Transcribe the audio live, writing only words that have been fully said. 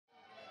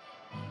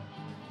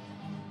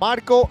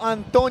Marco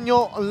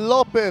Antonio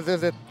Lopez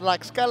is at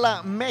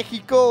Tlaxcala,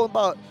 Mexico,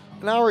 about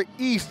an hour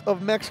east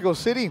of Mexico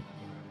City.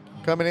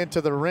 Coming into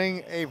the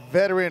ring, a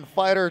veteran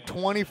fighter,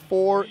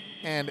 24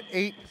 and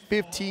 8,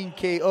 15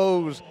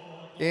 KOs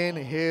in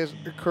his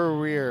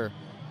career.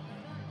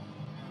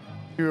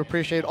 We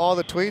appreciate all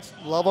the tweets,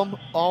 love them,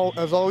 all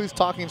as always,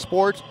 talking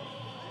sports.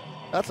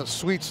 That's a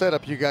sweet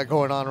setup you got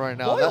going on right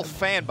now. Loyal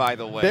fan, by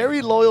the way.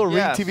 Very loyal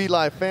Yes. Ring TV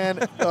Live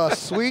fan.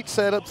 Sweet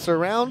setup,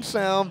 surround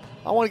sound.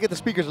 I want to get the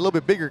speakers a little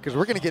bit bigger because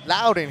we're going to get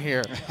loud in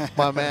here,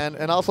 my man.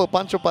 And also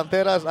Pancho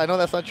Panteras. I know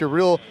that's not your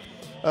real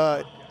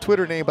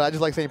Twitter name, but I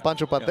just like saying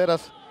Pancho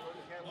Panteras.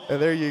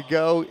 And there you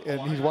go.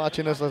 And he's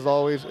watching us as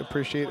always.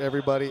 Appreciate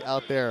everybody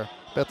out there.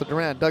 Beto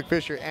Duran, Doug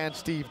Fisher, and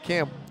Steve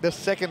Kim. The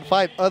second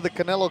fight of the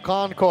Canelo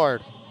Con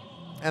card.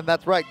 And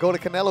that's right. Go to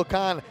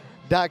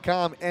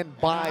CaneloCon.com and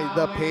buy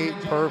the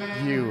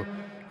pay-per-view.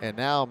 And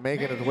now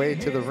making his way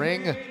to the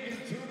ring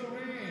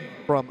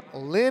from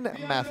Lynn,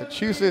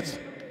 Massachusetts,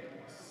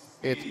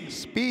 it's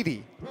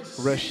Speedy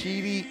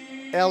Rashid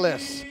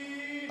Ellis,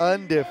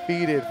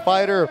 undefeated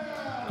fighter,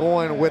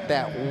 going with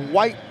that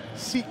white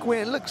sequin.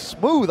 It looks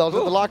smooth. I was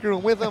in the locker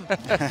room with him.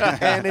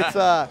 And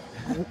it's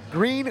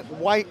green,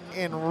 white,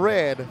 and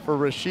red for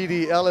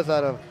Rashid Ellis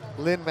out of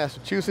Lynn,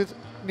 Massachusetts,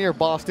 near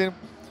Boston.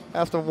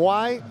 Asked him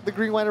why the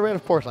green, white, and red.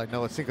 Of course, I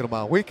know it's Cinco de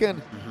Mayo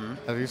weekend.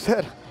 As you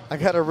said, I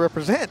got to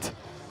represent.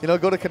 You know,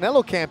 go to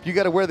Canelo camp. You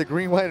got to wear the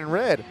green, white, and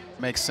red.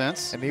 Makes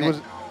sense. And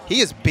he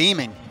is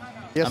beaming.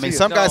 Yes, I mean,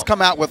 some guys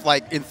come out with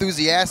like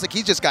enthusiastic.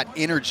 He's just got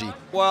energy.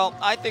 Well,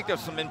 I think there's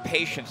some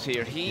impatience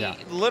here. He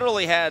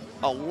literally had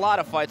a lot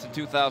of fights in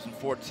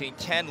 2014,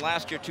 10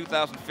 last year,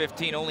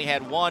 2015, only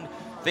had one.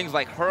 Things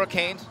like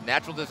hurricanes,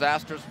 natural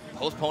disasters,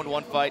 postponed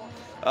one fight,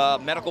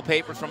 medical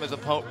papers from his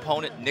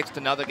opponent, nixed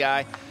another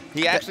guy.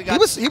 He actually got...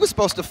 He was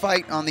supposed to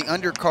fight on the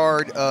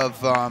undercard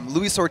of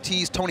Luis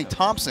Ortiz, Tony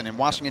Thompson in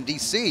Washington,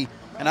 D.C.,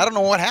 and I don't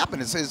know what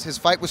happened. His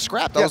fight was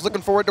scrapped. I was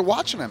looking forward to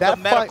watching him. That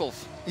the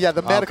medicals. Yeah,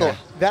 the medical. Okay.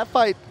 That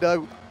fight,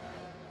 Doug,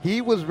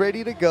 he was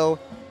ready to go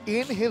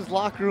in his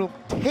locker room,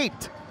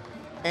 taped,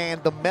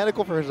 and the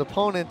medical for his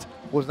opponent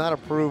was not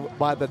approved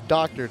by the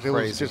doctors. It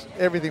was just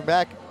everything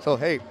back. So,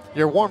 hey,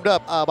 you're warmed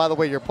up. By the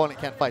way, your opponent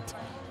can't fight.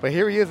 But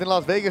here he is in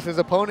Las Vegas. His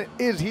opponent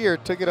is here.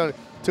 Took it on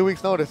 2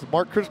 weeks' notice.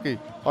 Mark Krisky,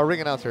 our ring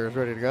announcer, is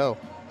ready to go.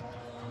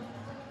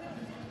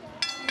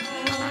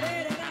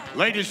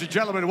 Ladies and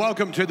gentlemen,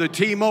 welcome to the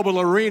T-Mobile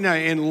Arena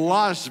in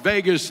Las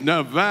Vegas,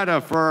 Nevada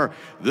for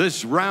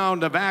this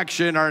round of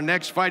action. Our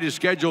next fight is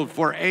scheduled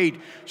for 8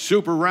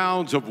 super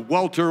rounds of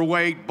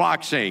welterweight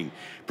boxing.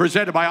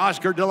 Presented by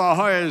Oscar de la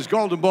Hoya's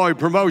Golden Boy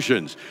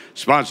Promotions.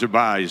 Sponsored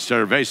by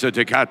Cerveza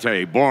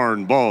Tecate,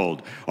 Born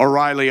Bold.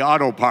 O'Reilly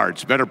Auto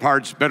Parts, better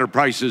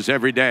prices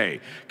every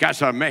day.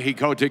 Casa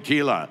Mexico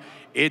Tequila,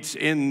 it's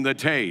in the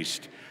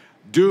taste.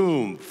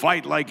 Doom,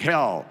 Fight Like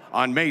Hell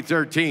on May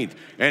 13th.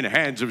 And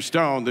Hands of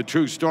Stone, the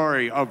true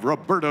story of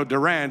Roberto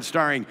Duran,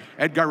 starring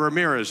Edgar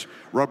Ramirez,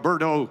 Robert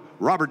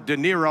De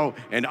Niro,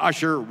 and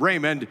Usher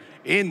Raymond,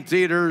 in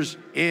theaters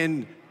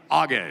in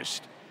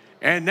August.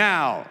 And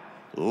now,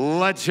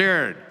 let's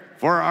hear it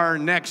for our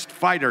next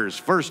fighters.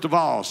 First of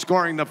all,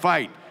 scoring the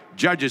fight,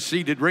 judges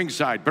seated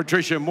ringside,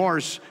 Patricia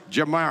Morse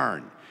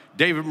Jamarn,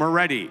 David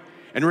Moretti,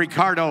 and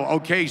Ricardo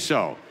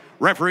Ocaso.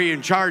 Referee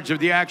in charge of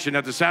the action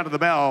at the sound of the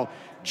bell,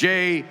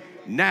 Jay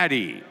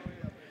Natty.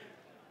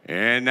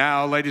 And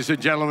now, ladies and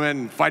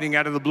gentlemen, fighting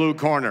out of the blue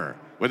corner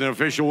with an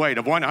official weight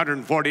of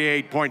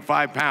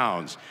 148.5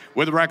 pounds,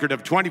 with a record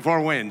of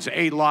 24 wins,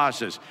 8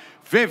 losses,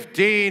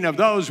 15 of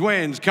those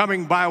wins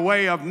coming by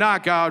way of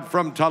knockout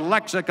from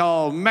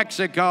Tlaxcala,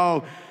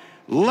 Mexico.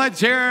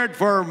 Let's hear it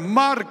for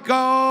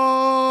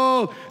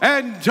Marco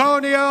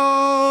Antonio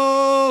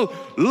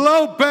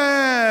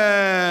Lopez.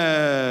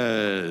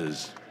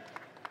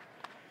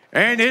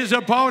 And his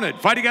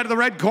opponent, fighting out of the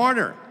red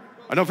corner,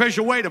 an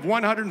official weight of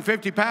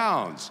 150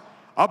 pounds,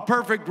 a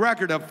perfect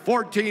record of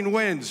 14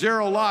 wins,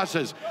 0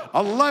 losses,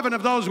 11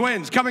 of those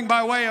wins coming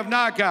by way of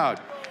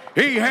knockout.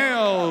 He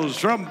hails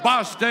from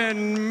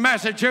Boston,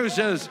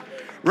 Massachusetts,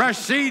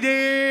 Rashid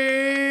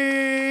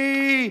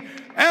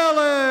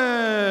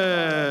Ellis.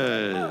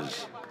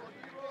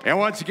 And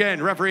once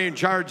again, referee in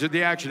charge of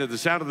the action at the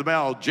sound of the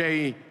bell,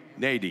 Jay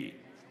Nady.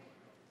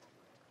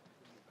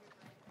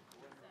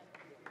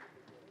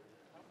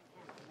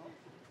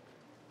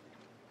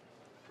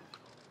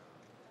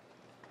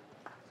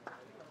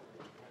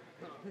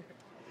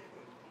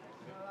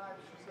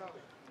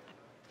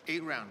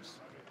 Eight rounds.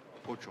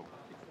 Ocho.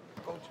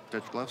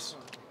 Touch gloves.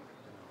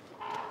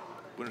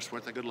 Winner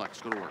suerte. Good luck.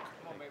 Let's go to work.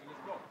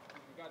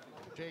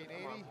 Jay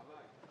Nady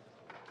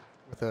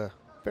with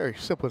very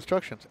simple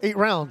instructions. 8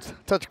 rounds.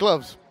 Touch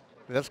gloves.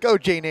 Let's go,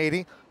 Jay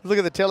Nady. Let's look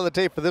at the tail of the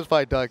tape for this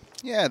fight, Doug.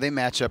 Yeah, they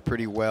match up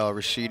pretty well.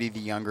 Rashid, the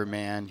younger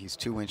man, he's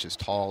 2 inches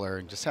taller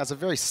and just has a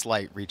very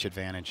slight reach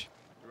advantage.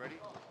 You ready?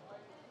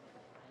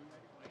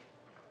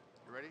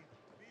 You ready?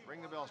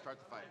 Ring the bell. Start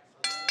the fight.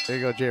 There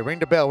you go, Jay. Ring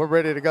the bell. We're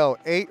ready to go.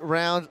 8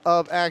 rounds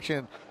of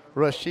action.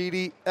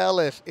 Rashid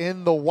Ellis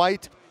in the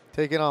white,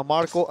 taking on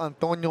Marco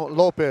Antonio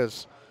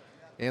Lopez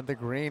in the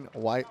green,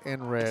 white,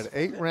 and red.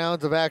 8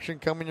 rounds of action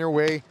coming your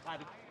way.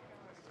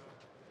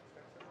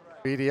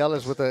 Speedy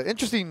Ellis with an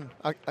interesting,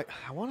 I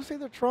want to say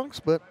they're trunks,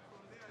 but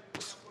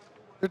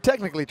they're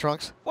technically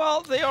trunks.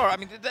 Well, they are. I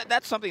mean,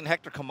 that's something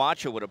Hector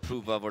Camacho would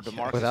approve of, or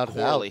DeMarcus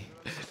Corley.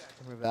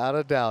 Without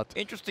a doubt.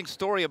 Interesting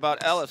story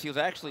about Ellis. He was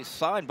actually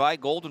signed by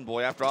Golden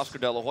Boy after Oscar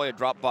De La Hoya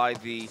dropped by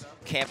the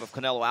camp of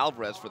Canelo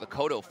Alvarez for the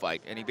Cotto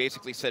fight. And he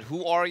basically said,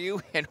 "Who are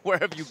you and where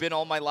have you been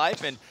all my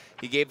life?" And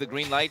he gave the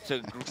green light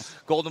to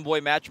Golden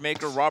Boy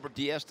matchmaker Robert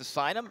Diaz to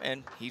sign him.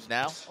 And he's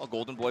now a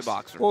Golden Boy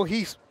boxer. Well,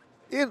 he's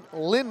in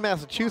Lynn,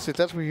 Massachusetts.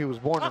 That's where he was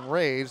born and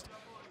raised.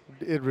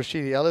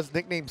 Rashid Ellis,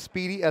 nicknamed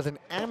Speedy as an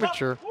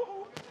amateur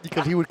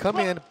because he would come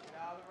in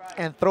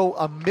and throw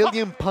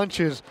 1,000,000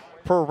 punches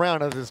per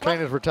round, as his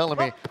trainers were telling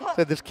me.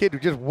 Said this kid who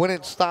just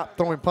wouldn't stop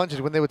throwing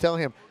punches. When they would tell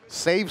him,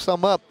 save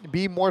some up,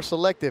 be more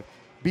selective,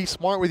 be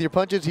smart with your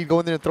punches, he'd go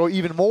in there and throw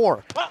even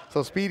more.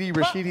 So Speedy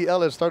Rashid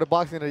Ellis started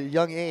boxing at a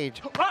young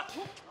age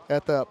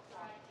at the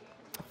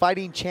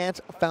Fighting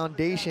Chance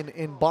Foundation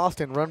in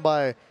Boston, run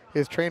by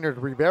his trainer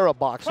Rivera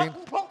Boxing.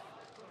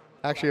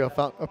 Actually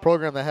a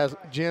program that has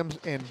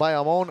gyms in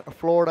Bayamon,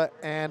 Florida,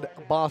 and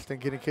Boston,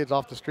 getting kids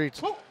off the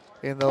streets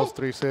in those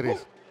 3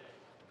 cities.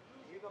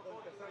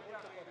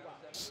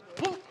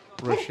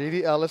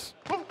 Rashid Ellis,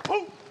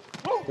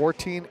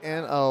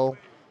 14-0.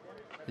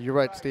 You're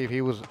right, Steve.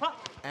 He was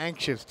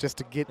anxious just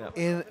to get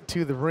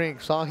into the ring.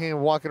 Saw him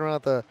walking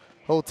around the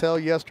hotel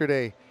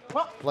yesterday.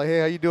 Like,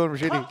 hey, how you doing,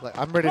 Rashid? Like,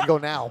 I'm ready to go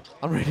now.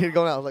 I'm ready to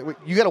go now. Like, wait,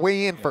 you got to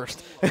weigh in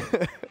first.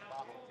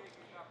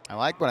 I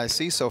like what I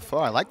see so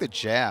far. I like the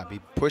jab. He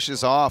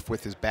pushes off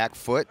with his back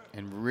foot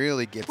and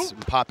really gets some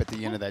pop at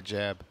the end of that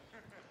jab.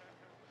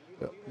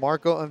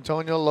 Marco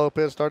Antonio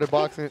Lopez started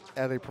boxing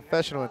as a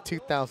professional in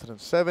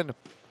 2007.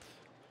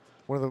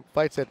 One of the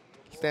fights that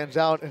stands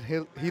out,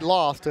 and he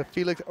lost to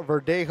Felix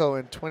Verdejo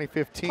in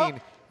 2015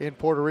 in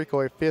Puerto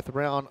Rico, a 5th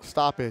round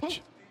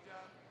stoppage.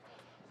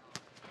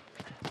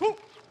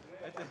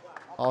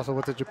 Also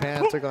went to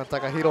Japan, took on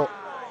Takahiro.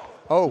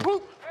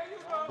 Oh,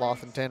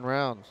 lost in 10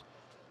 rounds.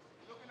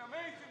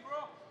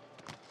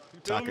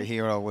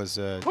 Takahiro was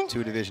a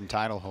 2-division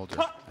title holder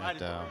at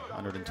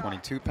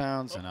 122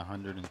 pounds and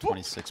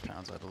 126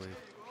 pounds, I believe.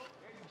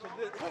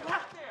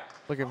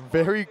 Looking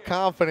very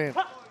confident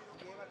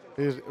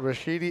is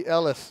Rashid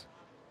Ellis.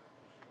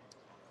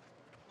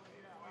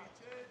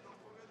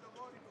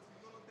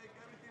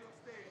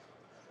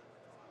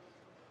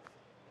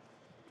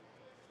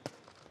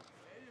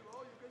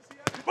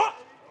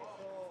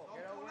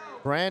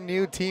 Brand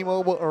new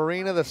T-Mobile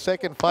Arena, the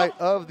 2nd fight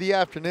of the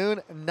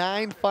afternoon.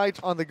 9 fights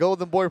on the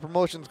Golden Boy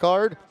Promotions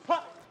card.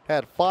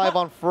 Had 5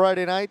 on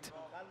Friday night.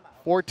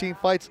 14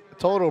 fights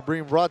total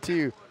being brought to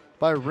you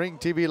by Ring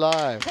TV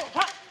Live.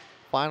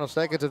 Final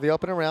seconds of the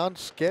opening round,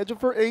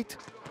 scheduled for 8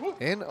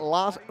 in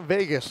Las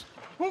Vegas.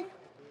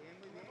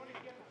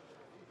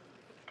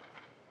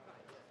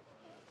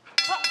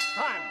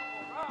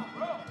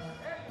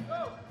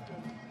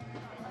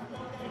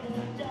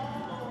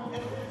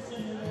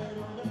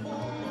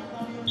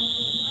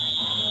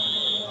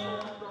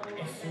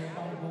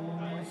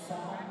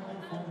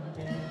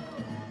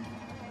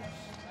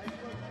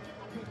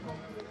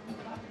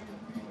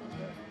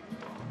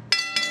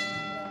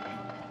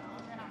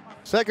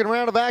 Second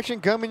round of action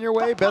coming your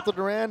way. Bethel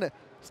Duran,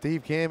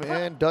 Steve Kim,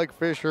 and Doug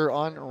Fisher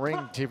on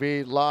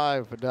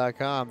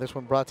RingTVLive.com. This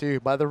one brought to you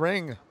by The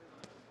Ring.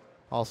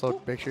 Also,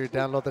 make sure you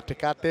download the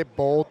Tecate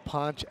Bold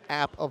Punch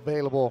app,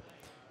 available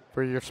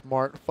for your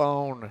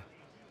smartphone.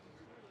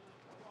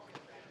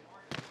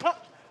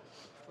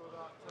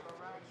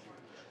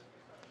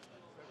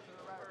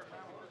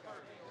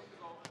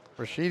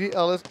 Rashid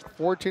Ellis,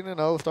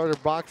 14-0,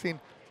 started boxing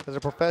as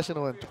a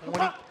professional in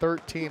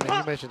 2013. And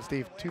you mentioned,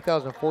 Steve,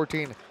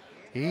 2014.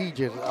 He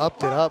just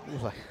upped it up.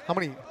 Like, how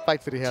many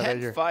fights did he have that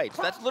year? 10 fights.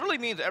 That literally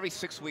means every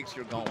 6 weeks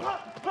you're going.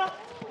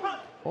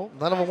 Well,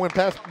 none of them went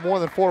past more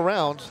than 4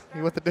 rounds.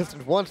 He went the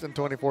distance once in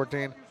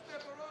 2014.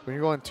 When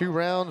you're going 2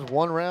 rounds,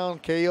 1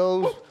 round,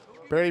 KOs,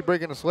 barely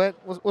breaking a sweat,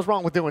 what's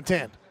wrong with doing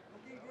 10?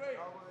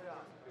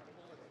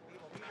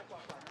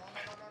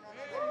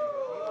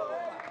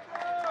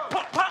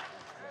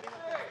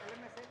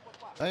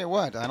 Tell you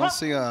what, I don't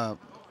see a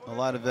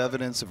lot of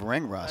evidence of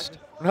ring rust.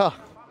 No.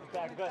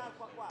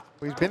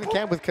 He's been in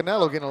camp with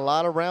Canelo, getting a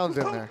lot of rounds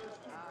in there.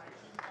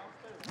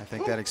 I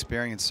think that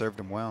experience served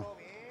him well.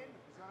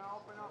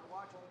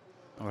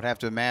 I would have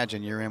to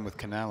imagine you're in with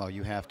Canelo.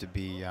 You have to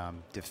be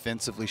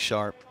defensively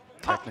sharp,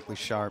 technically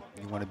sharp.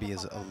 You want to be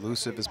as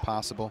elusive as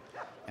possible,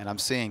 and I'm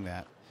seeing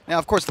that. Now,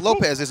 of course,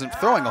 Lopez isn't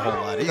throwing a whole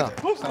lot either.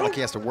 It's not like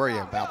he has to worry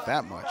about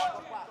that much.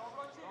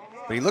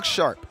 But he looks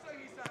sharp.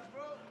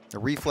 The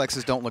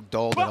reflexes don't look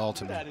dulled at all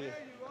to me.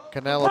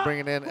 Canelo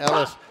bringing in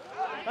Ellis.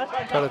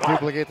 Try to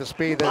duplicate the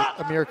speed that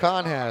Amir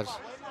Khan has.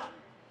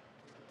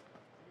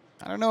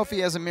 I don't know if he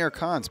has Amir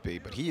Khan's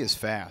speed, but he is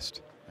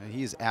fast.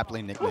 He is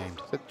aptly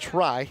nicknamed.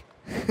 Try.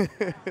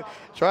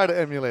 Try to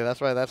emulate.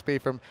 That's right. That's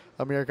speed from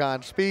Amir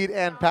Khan. Speed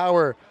and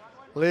power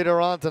later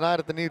on tonight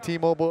at the new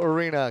T-Mobile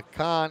Arena.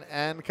 Khan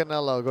and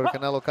Canelo. Go to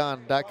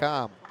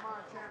CaneloKhan.com.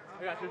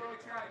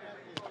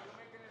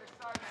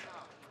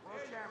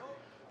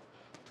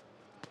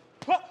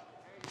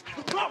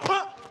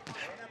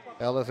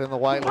 Ellis in the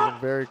white looking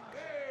very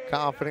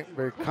confident,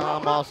 very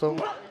calm also.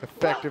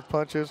 Effective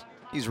punches.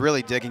 He's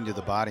really digging to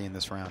the body in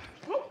this round.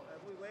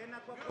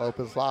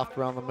 Lopez soft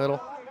around the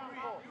middle.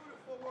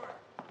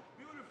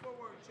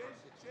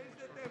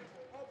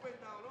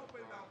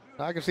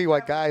 Now I can see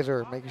why guys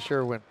are making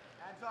sure when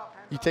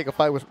you take a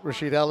fight with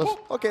Rashid Ellis,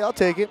 okay, I'll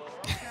take it.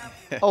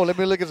 Oh, let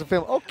me look at the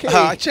film. Okay.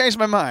 I changed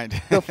my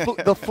mind.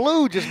 the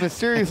flu just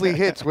mysteriously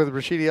hits with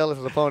Rashid Ellis'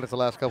 opponents the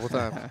last couple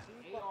times.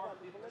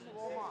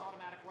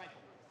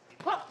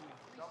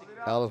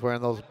 Ellis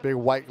wearing those big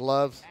white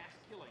gloves.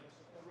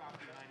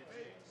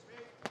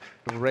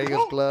 The Reyes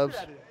gloves.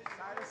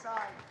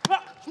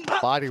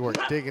 Body work,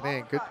 digging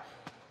in. Good.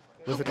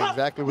 Listening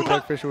exactly what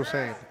Doug Fisher was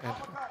saying. And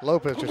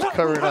Lopez just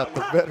covering up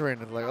the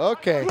veteran and like,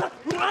 okay.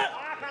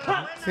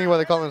 See why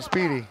they call him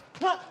Speedy.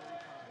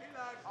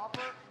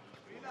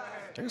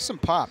 There's some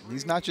pop.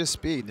 He's not just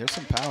speed. There's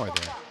some power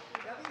there.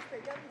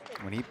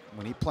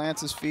 When he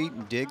plants his feet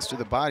and digs to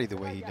the body the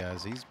way he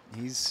does,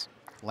 he's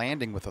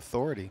landing with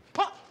authority.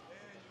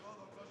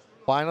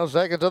 Final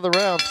seconds of the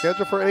round,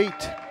 scheduled for 8.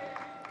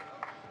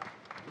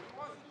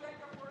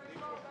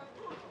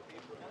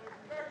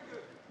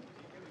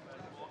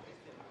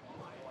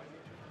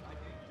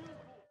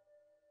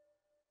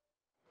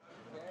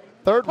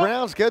 Third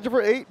round, scheduled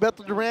for 8.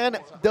 Bethel Duran,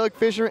 Doug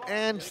Fisher,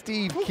 and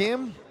Steve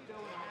Kim.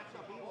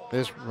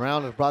 This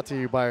round is brought to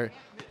you by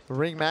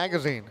Ring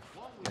Magazine.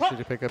 Make sure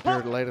to pick up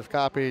your latest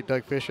copy.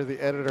 Doug Fisher, the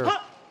editor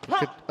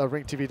of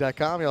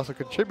RingTV.com. He also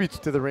contributes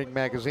to the Ring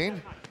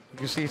Magazine. You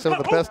can see some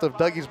of the best of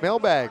Dougie's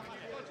mailbag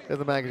in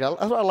the magazine.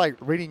 That's why I like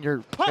reading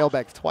your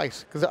mailbags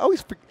twice, because I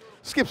always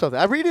skip something.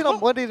 I read it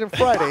on Mondays and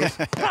Fridays.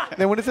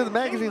 Then when it's in the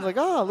magazine, it's like,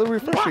 oh, a little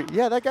refresher.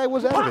 Yeah, that guy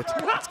was at it.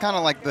 It's kind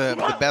of like the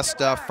best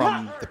stuff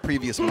from the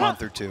previous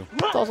month or two.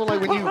 It's also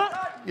like when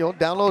you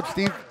download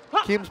Steve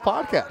Kim's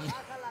podcast.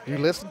 You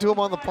listen to him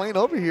on the plane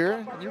over here,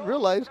 and you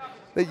realize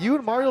that you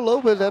and Mario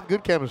Lopez have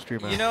good chemistry,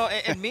 man. You know,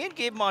 and me and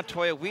Gabe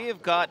Montoya, we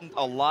have gotten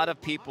a lot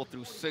of people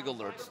through SIG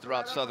alerts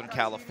throughout Southern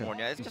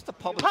California. It's just a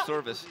public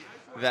service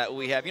that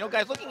we have. You know,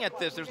 guys, looking at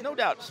this, there's no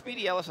doubt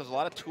Speedy Ellis has a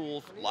lot of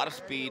tools, a lot of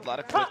speed, a lot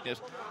of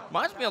quickness.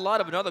 Reminds me a lot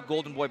of another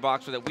Golden Boy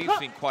boxer that we've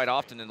seen quite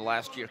often in the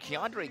last year,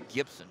 Keandre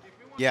Gibson.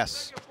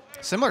 Yes.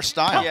 Similar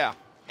style. Yeah.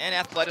 And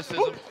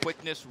athleticism,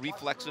 quickness,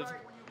 reflexive.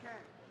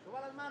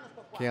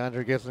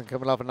 Keandre Gibson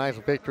coming off a nice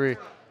victory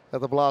at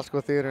the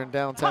Blasco Theater in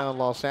downtown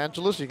Los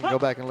Angeles. You can go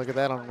back and look at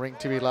that on Ring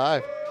TV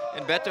Live.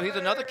 And Beto, he's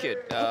another kid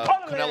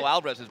Canelo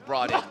Alvarez has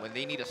brought in when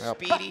they need a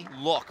speedy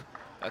look.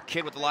 A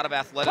kid with a lot of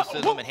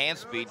athleticism and hand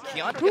speed.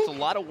 Keandre gets a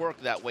lot of work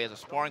that way as a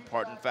sparring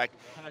partner. In fact,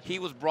 he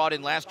was brought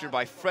in last year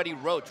by Freddie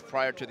Roach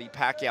prior to the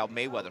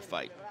Pacquiao-Mayweather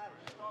fight.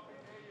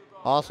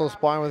 Also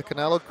sparring with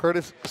Canelo,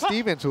 Curtis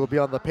Stevens, who will be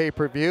on the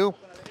pay-per-view.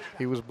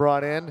 He was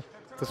brought in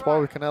to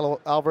spar with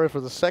Canelo Alvarez for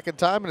the second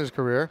time in his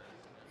career.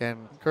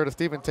 And Curtis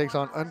Stevens takes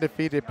on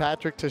undefeated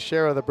Patrick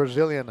Teixeira, the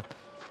Brazilian,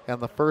 and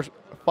the first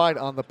fight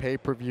on the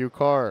pay-per-view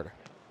card.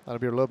 That'll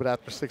be a little bit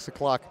after 6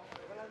 o'clock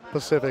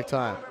Pacific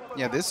time.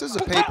 Yeah, this is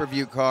a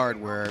pay-per-view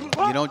card where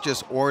you don't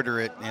just order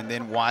it and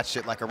then watch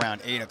it like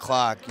around 8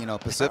 o'clock,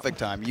 Pacific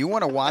time. You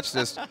want to watch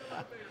this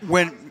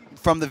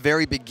from the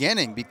very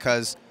beginning,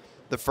 because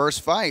the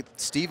first fight,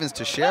 Stevens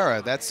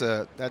Teixeira, that's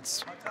a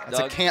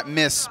can't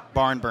miss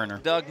barn burner.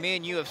 Doug, me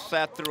and you have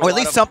sat through. Or at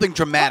least something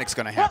dramatic's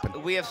going to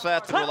happen. We have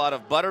sat through a lot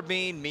of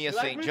Butterbean, Mia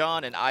St.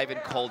 John, and Ivan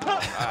Coldwell.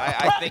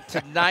 I think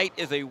tonight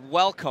is a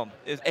welcome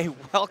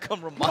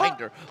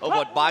reminder of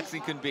what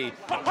boxing can be.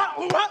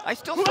 I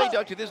still say,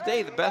 Doug, to this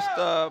day, the best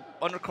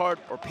undercard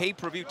or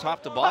pay-per-view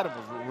top to bottom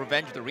was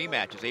Revenge of the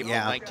Rematches, April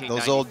 1994.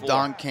 Those old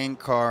Don King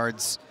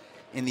cards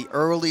in the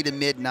early to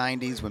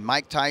mid-90s when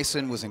Mike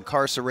Tyson was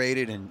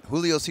incarcerated and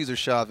Julio Cesar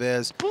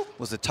Chavez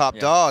was the top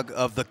dog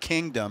of the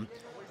kingdom.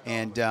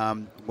 And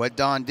what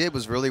Don did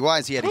was really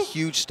wise. He had a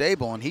huge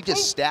stable, and he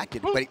just stacked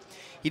it. But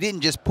he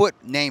didn't just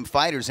put name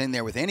fighters in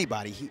there with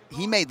anybody.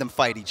 He made them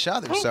fight each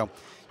other. So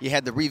you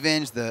had the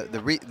revenge, the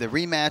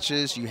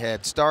rematches. You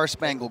had Star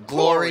Spangled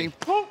Glory.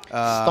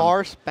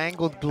 Star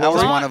Spangled Glory. That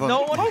was one of them.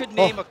 No one could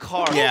name a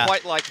card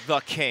quite like the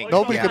King.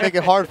 Nobody could make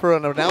it hard for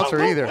an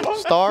announcer either.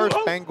 Star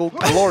Spangled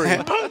Glory.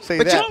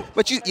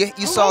 But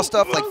you saw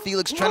stuff like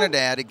Felix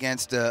Trinidad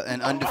against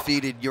an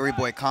undefeated Yuri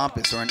Boy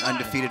Campos or an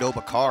undefeated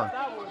Obakar.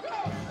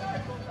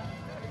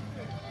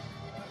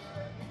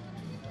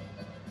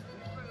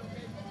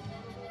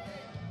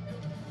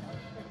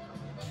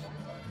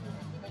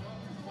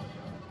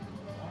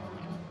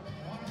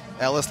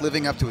 Ellis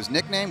living up to his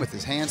nickname with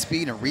his hand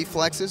speed and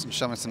reflexes and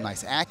showing some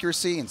nice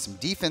accuracy and some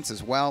defense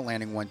as well,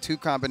 landing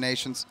 1-2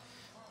 combinations.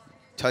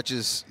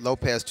 Touches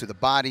Lopez to the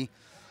body.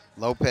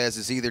 Lopez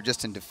is either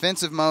just in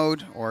defensive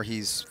mode or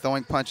he's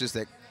throwing punches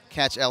that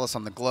catch Ellis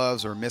on the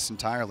gloves or miss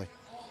entirely.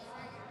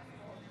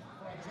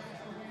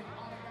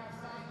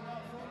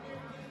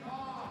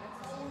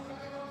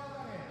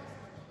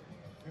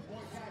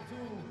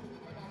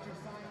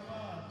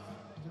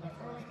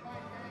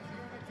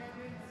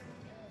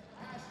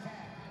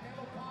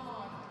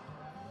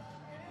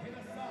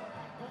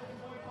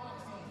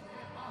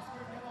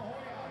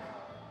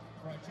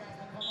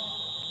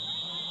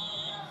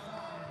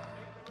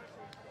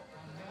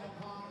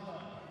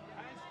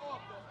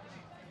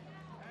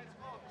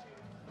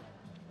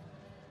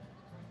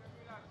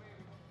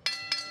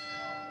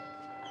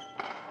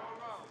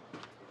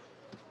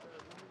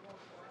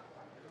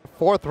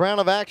 Fourth round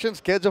of action,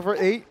 scheduled for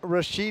 8.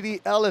 Rashid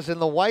Ellis in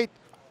the white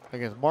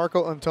against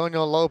Marco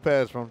Antonio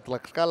Lopez from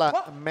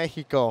Tlaxcala,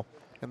 Mexico,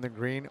 in the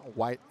green,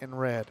 white, and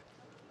red.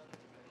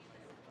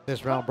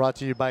 This round brought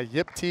to you by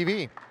Yip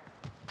TV.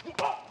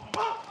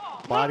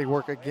 Body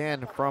work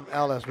again from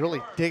Ellis,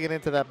 really digging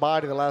into that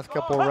body the last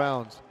couple of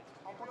rounds.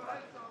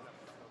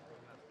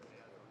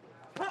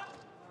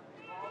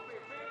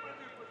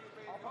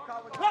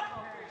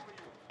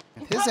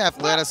 His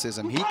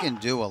athleticism, he can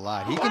do a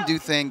lot. He can do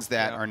things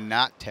that are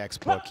not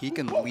textbook. He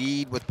can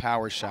lead with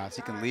power shots.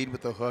 He can lead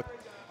with the hook.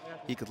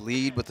 He could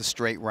lead with the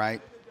straight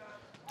right.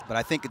 But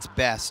I think it's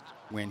best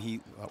when he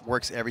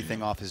works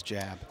everything off his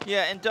jab.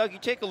 Yeah, and Doug, you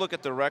take a look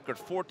at the record,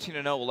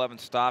 14-0, 11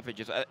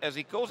 stoppages. As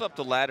he goes up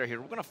the ladder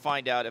here, we're going to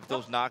find out if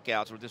those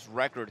knockouts or this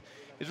record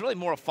is really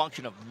more a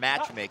function of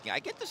matchmaking. I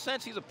get the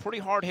sense he's a pretty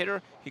hard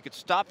hitter. He could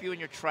stop you in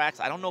your tracks.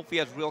 I don't know if he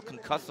has real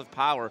concussive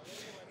power.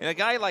 And a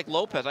guy like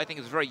Lopez, I think,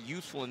 is very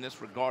useful in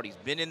this regard. He's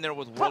been in there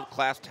with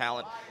world-class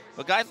talent.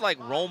 But guys like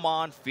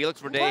Roman, Felix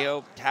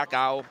Verdejo,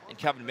 Takao, and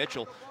Kevin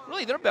Mitchell,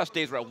 really their best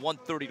days were at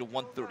 130 to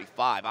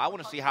 135. I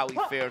want to see how he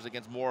fares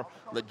against more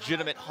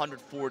legitimate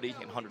 140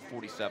 and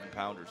 147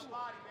 pounders.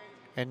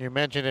 And you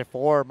mentioned it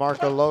for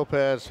Marco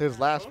Lopez, his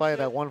last fight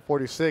at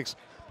 146.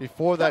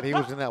 Before that, he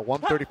was in that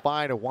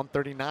 135 to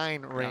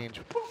 139 range.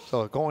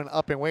 So going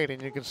up in weight,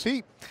 and you can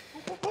see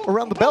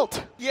around the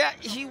belt. Yeah,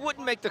 he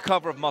wouldn't make the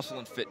cover of Muscle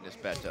and Fitness,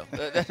 Beto.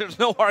 There's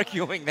no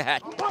arguing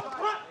that.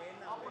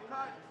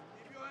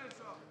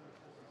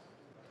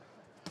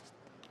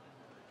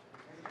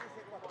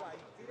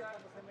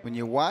 When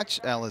you watch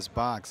Ellis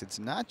box, it's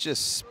not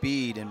just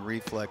speed and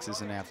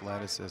reflexes and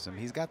athleticism.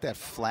 He's got that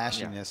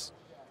flashiness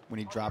when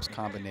he drops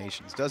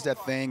combinations. Does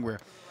that thing where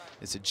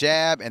it's a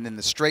jab and then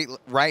the straight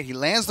right. He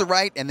lands the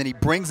right and then he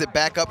brings it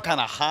back up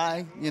kind of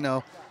high, you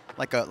know,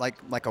 like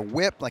a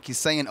whip, like he's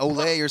saying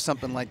Olay or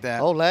something like that.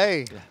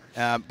 Olay.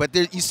 But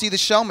there, you see the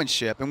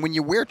showmanship, and when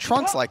you wear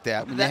trunks like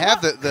that, when you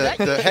have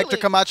the Hector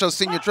Camacho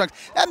Senior trunks,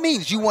 that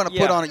means you want to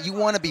put on it. You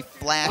want to be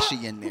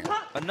flashy in there.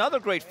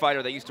 Another great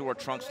fighter that used to wear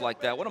trunks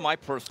like that, one of my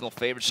personal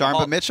favorites.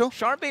 Sharmba Mitchell?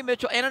 Sharmba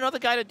Mitchell, and another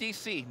guy to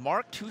D.C.,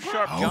 Mark Too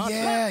Sharp Johnson.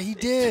 Yeah, he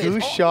did. Too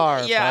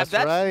Sharp, Yeah,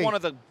 that's right. one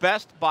of the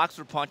best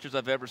boxer punchers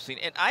I've ever seen.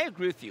 And I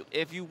agree with you.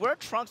 If you wear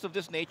trunks of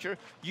this nature,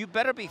 you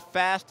better be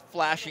fast,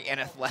 flashy, and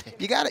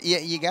athletic. You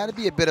gotta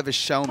be a bit of a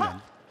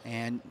showman,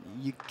 and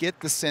you get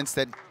the sense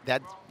that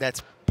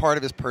that's part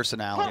of his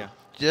personality. Yeah.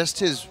 Just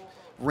his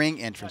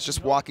ring entrance,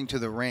 just walking to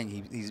the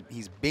ring,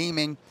 he's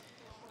beaming.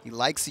 He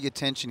likes the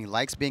attention. He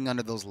likes being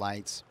under those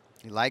lights.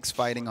 He likes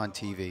fighting on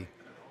TV.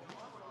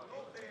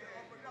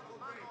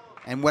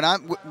 And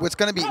what's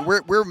going to be,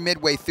 we're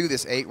midway through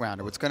this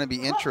 8-rounder. What's going to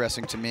be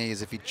interesting to me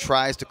is if he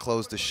tries to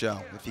close the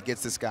show, if he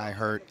gets this guy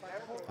hurt.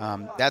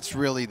 That's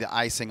really the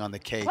icing on the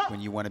cake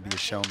when you want to be a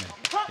showman,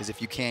 is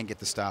if you can get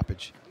the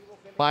stoppage.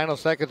 Final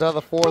seconds of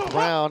the fourth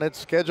round. It's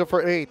scheduled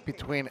for 8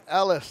 between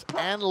Ellis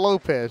and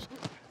Lopez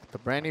at the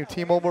brand new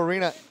T-Mobile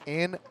Arena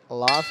in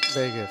Las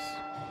Vegas.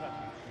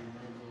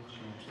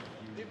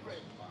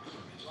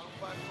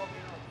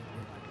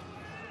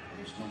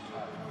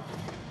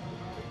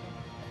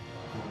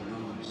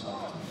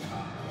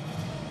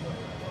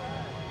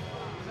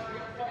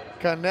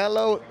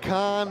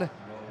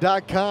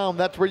 CaneloCon.com.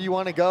 That's where you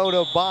want to go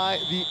to buy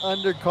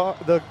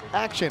the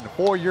action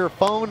for your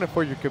phone,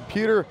 for your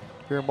computer,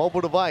 your mobile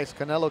device.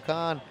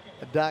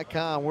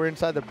 CaneloCon.com. We're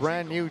inside the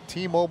brand new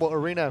T-Mobile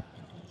Arena.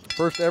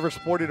 First ever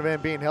sporting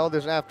event being held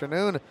this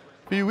afternoon. A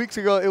few weeks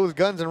ago, it was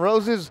Guns N'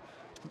 Roses.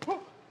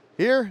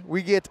 Here,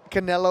 we get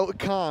Canelo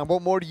Con.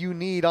 What more do you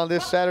need on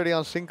this Saturday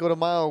on Cinco de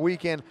Mayo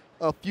weekend?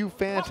 A few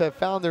fans have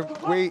found their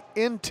way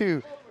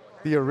into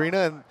the arena,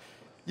 and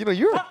you know,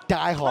 you're a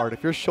diehard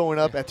if you're showing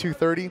up at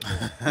 2:30.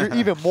 You're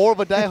even more of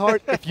a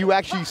diehard if you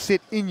actually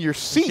sit in your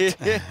seat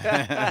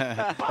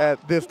at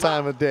this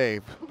time of day.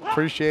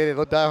 Appreciate it,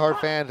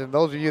 diehard fans. And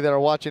those of you that are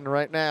watching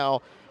right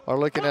now are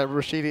looking at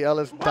Rashid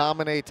Ellis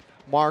dominate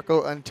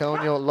Marco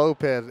Antonio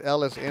Lopez.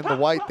 Ellis in the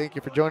white. Thank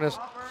you for joining us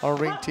on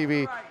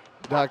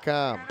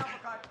ringtv.com.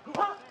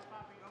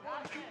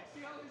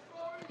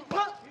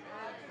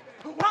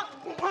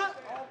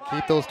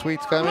 Keep those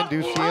tweets coming.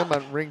 Do see them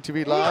on Ring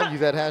TV Live.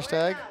 Use that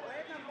hashtag.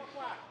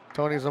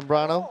 Tony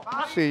Zambrano,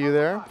 see you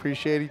there.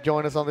 Appreciate you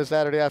joining us on this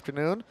Saturday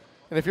afternoon.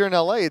 And if you're in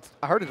LA,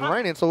 I heard it's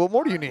raining, so what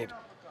more do you need?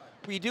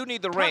 We do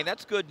need the rain.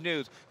 That's good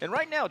news. And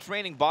right now it's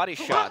raining body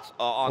shots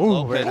on Ooh,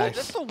 Lopez. very nice.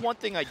 That's the one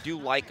thing I do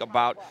like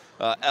about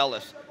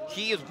Ellis.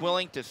 He is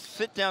willing to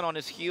sit down on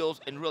his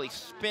heels and really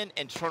spin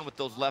and turn with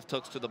those left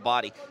hooks to the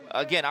body.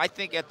 Again, I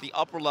think at the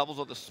upper levels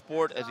of the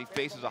sport, as he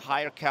faces a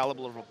higher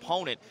caliber of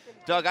opponent,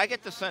 Doug, I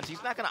get the sense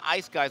he's not going to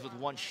ice guys with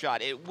one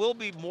shot. It will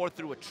be more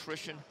through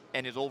attrition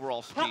and his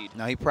overall speed.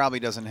 No, he probably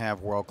doesn't have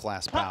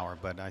world-class power,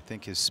 but I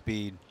think his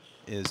speed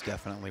is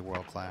definitely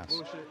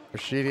world-class.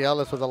 Rashid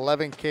Ellis with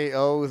 11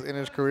 KOs in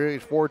his career.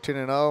 He's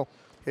 14-0.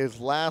 His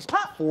last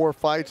 4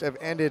 fights have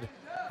ended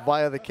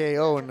via the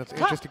KO. And it's an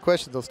interesting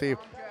question, though, Steve.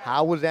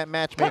 How was that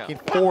matchmaking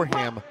for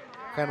him?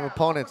 Kind of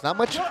opponents. Not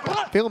much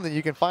film that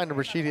you can find of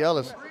Rashid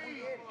Ellis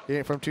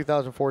from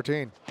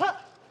 2014.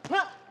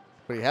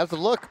 but he has the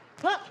look.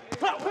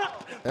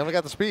 Definitely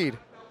got the speed.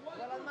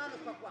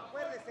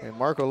 And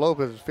Marco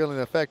Lopez is feeling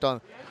the effect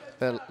on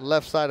that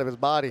left side of his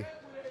body.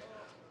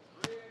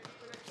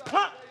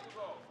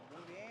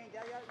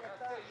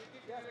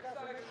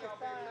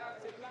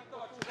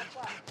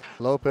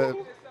 Lopez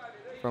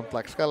from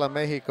Tlaxcala,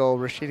 Mexico,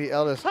 Rashid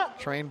Ellis,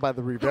 trained by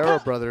the Rivera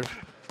brothers.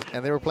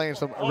 And they were playing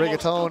some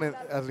reggaeton and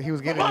as he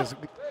was getting his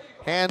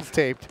hands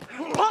taped.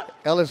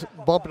 Ellis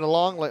bumping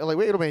along like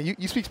wait a minute,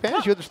 you speak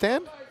Spanish, you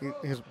understand?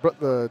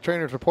 The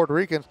trainers are Puerto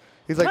Ricans.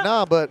 He's like,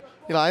 nah, but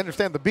you know, I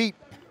understand the beat.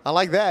 I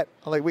like that.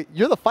 I'm like, wait,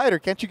 you're the fighter.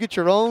 Can't you get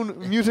your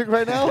own music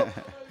right now?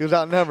 He was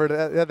outnumbered.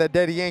 Had that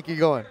Daddy Yankee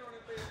going.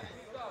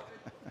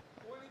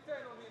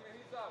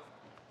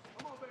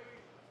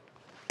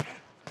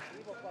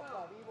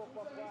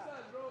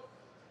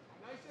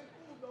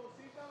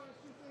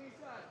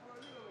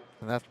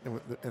 And that's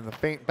in the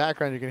faint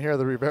background. You can hear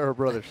the Rivera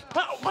brothers.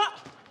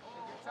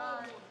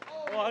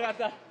 Oh, I got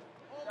that.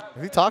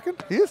 Is he talking?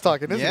 He is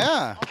talking, isn't he?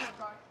 Yeah.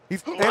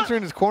 He's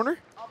entering his corner?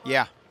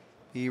 Yeah.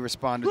 He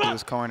responded to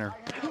his corner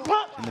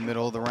in the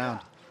middle of the round.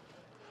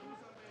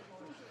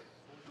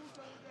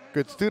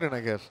 Good student,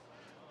 I guess.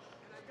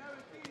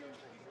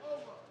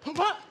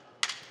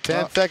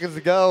 10 seconds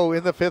to go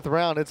in the 5th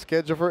round. It's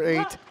scheduled for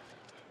 8.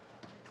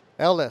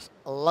 Ellis,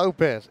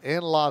 Lopez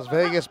in Las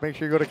Vegas. Make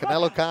sure you go to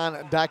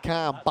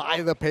CaneloCon.com.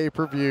 Buy the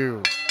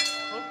pay-per-view.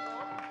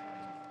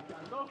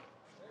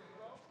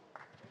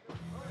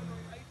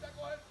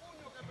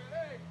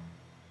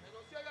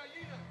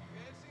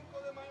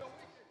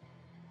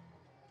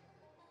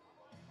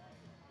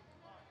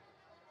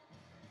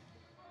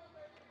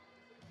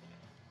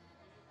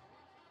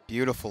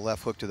 Beautiful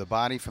left hook to the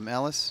body from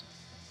Ellis.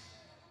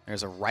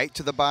 There's a right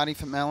to the body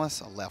from Ellis,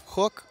 a left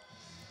hook.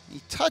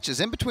 He touches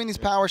in between these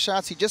power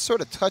shots. He just sort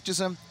of touches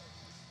him,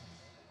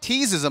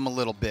 teases him a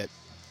little bit,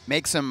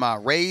 makes him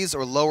raise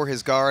or lower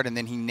his guard, and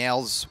then he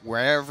nails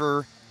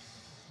wherever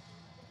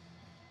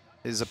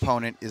his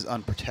opponent is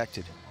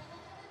unprotected.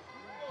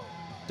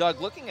 Doug,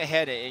 looking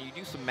ahead, and you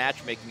do some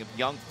matchmaking of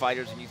young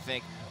fighters, and you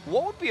think,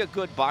 what would be a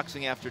good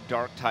boxing after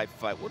dark type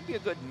fight? What would be a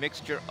good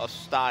mixture of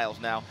styles?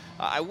 Now,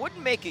 I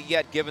wouldn't make it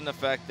yet given the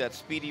fact that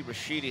Speedy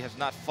Rashid has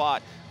not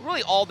fought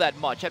really all that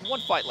much. Had one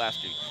fight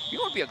last year. You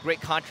know what would be a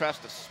great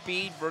contrast of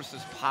speed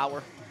versus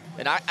power?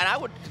 And I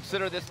would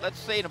consider this, let's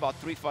say in about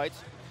 3 fights,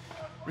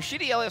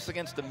 Rashid Ellis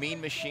against the Mean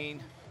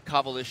Machine,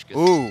 Kavalishkas.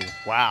 Ooh,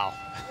 wow.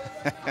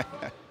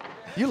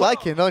 You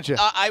like him, don't you?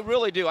 I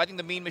really do. I think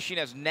the Mean Machine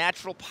has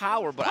natural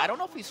power, but I don't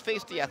know if he's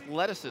faced the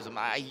athleticism.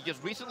 He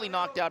just recently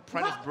knocked out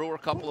Prentice Brewer a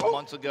couple of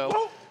months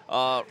ago.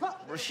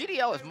 Rashid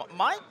Ellis,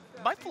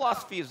 my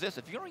philosophy is this.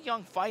 If you're a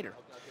young fighter,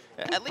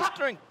 at least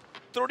during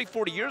 30,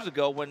 40 years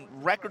ago when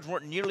records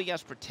weren't nearly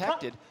as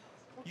protected,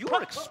 you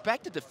were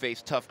expected to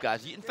face tough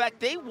guys. In fact,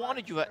 they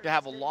wanted you to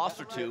have a loss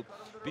or two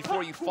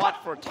before you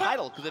fought for a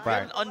title, because if you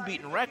had an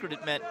unbeaten record,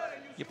 it meant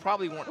you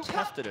probably weren't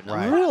tested enough.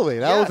 Right. Really?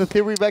 That was the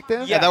theory back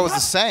then? Yeah, that was the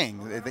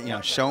saying. You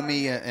know, show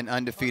me an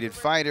undefeated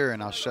fighter,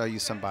 and I'll show you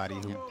somebody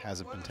who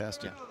hasn't been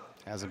tested,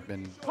 hasn't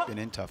been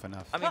in tough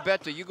enough. I mean,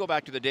 Beto, you go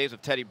back to the days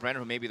of Teddy Brenner,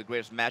 who may be the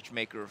greatest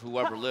matchmaker of who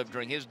ever lived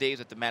during his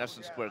days at the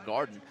Madison Square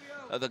Garden.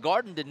 The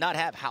Garden did not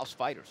have house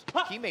fighters.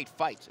 He made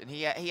fights, and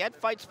he had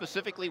fights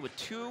specifically with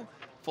 2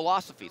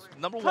 philosophies.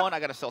 Number 1, I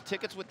got to sell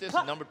tickets with this.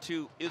 And number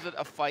 2, is it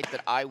a fight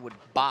that I would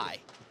buy?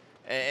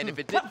 And if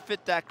it didn't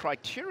fit that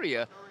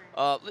criteria,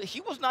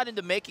 he was not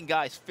into making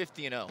guys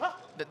 50-0.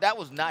 That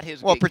was not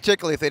his. Well,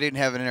 particularly if they didn't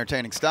have an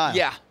entertaining style.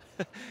 Yeah.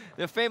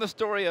 The famous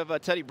story of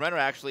Teddy Brenner,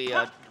 actually,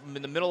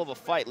 in the middle of a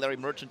fight, Larry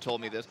Merchant told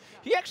me this.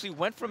 He actually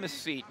went from his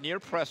seat near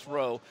press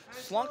row,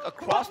 slunk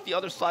across the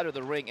other side of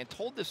the ring, and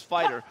told this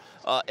fighter,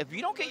 if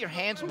you don't get your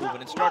hands moving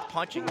and start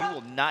punching, you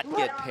will not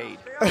get paid.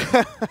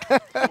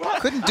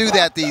 Couldn't do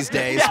that these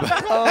days.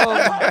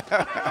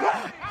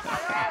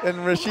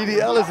 And Rashid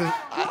Ellis is,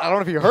 I don't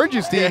know if he heard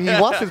you, Steve. He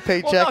wants his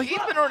paycheck. Well, no, he's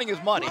been earning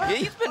his money.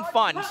 He's been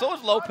fine, and so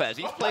has Lopez.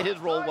 He's played his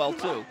role well,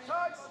 too.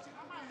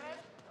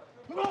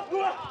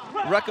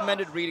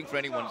 Recommended reading for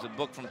anyone is a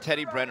book from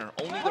Teddy Brenner,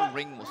 Only the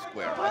Ring Was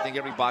Square. I think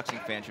every boxing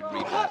fan should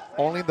read that.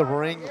 Only the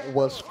Ring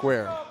Was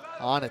Square.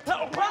 On it.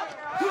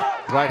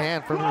 Right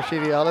hand from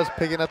Rashid Ellis,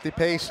 picking up the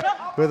pace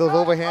with those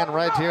overhand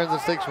rights here in the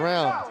 6th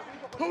round.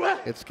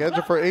 It's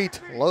scheduled for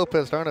 8.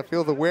 Lopez starting to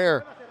feel the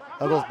wear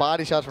of those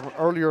body shots from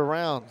earlier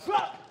rounds.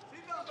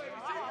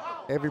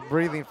 Heavy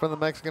breathing from the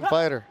Mexican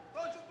fighter.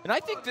 And I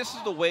think this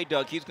is the way,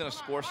 Doug, he's going to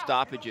score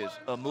stoppages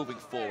moving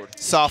forward.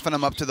 Soften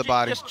him up to the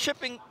body. Just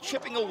chipping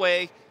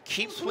away,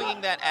 keep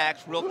swinging that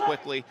axe real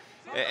quickly,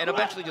 and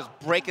eventually just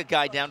break a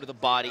guy down to the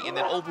body and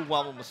then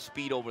overwhelm him with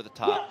speed over the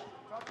top.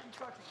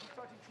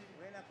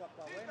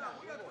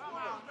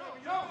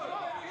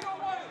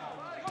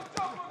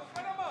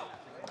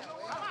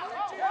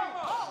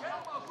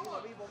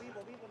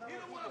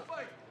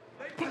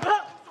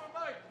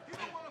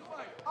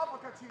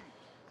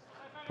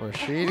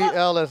 Rashid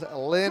Ellis,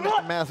 Lynn,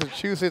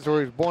 Massachusetts,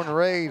 where he's born and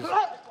raised,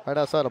 right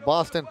outside of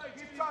Boston.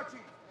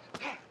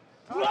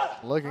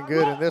 Looking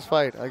good in this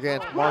fight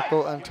against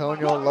Marco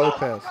Antonio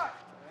Lopez.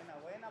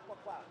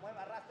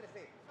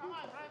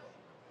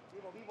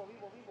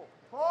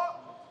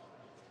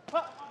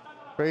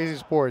 Crazy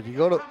sport.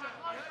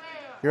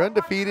 You're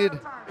undefeated.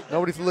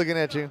 Nobody's looking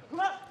at you.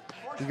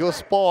 You go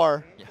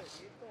spar,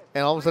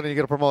 and all of a sudden you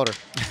get a promoter.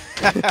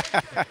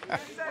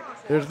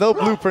 There's no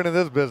blueprint in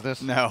this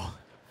business. No.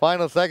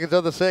 Final seconds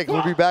of the 6th.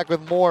 We'll be back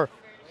with more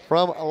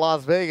from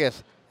Las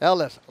Vegas.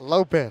 Ellis,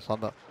 Lopez on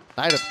the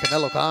night of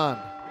Canelo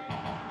Khan.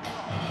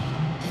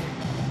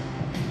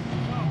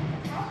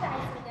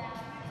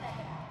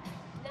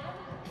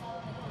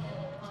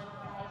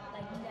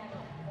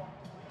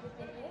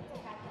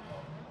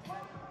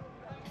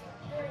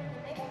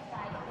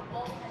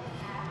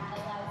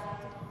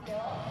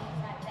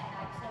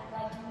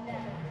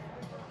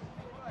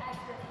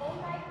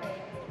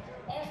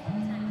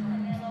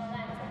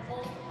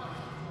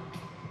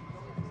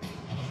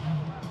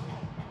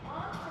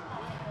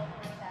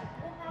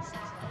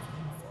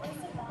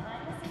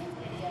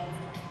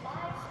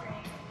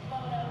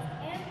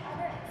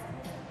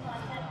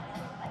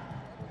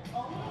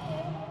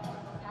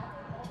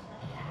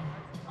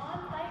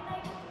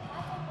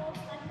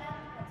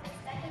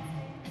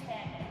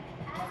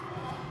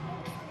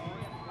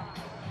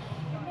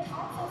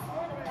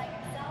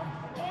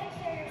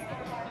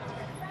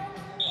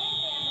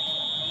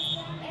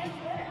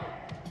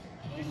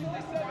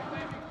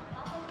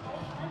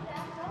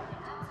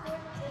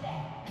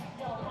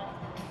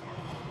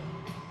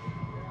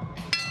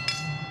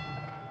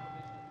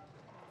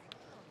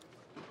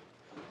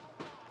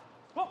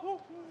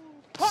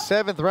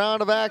 Seventh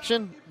round of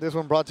action. This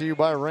one brought to you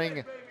by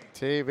Ring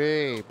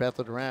TV.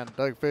 Bethel Durant,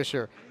 Doug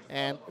Fisher,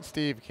 and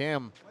Steve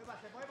Kim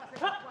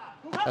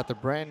at the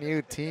brand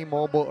new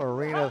T-Mobile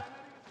Arena.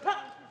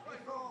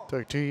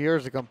 Took 2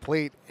 years to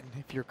complete. And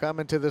if you're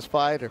coming to this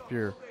fight, if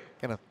you're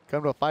going to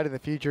come to a fight in the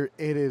future,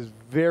 it is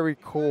very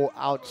cool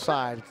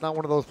outside. It's not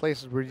one of those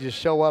places where you just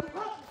show up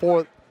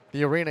for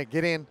the arena,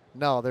 get in.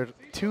 No, there's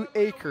 2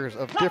 acres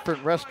of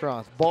different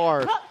restaurants,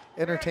 bars,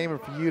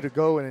 entertainment for you to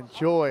go and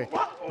enjoy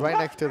right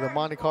next to the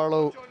Monte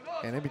Carlo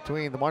and in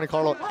between the Monte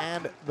Carlo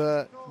and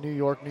the New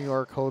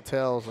York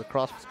hotels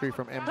across the street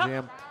from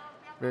MGM.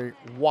 Very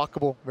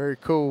walkable, very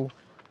cool,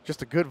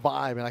 just a good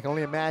vibe. And I can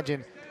only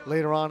imagine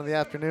later on in the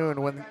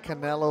afternoon when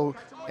Canelo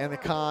and the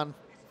Khan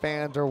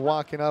fans are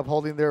walking up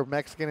holding their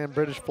Mexican and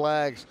British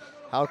flags,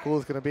 how cool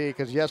it's going to be.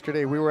 Because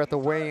yesterday we were at the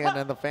weigh-in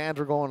and the fans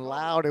were going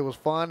loud. It was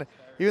fun.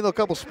 Even though a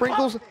couple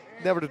sprinkles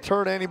never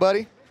deterred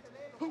anybody.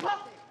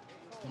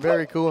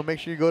 Very cool. And make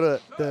sure you go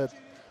to the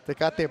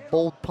Tecate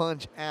Bold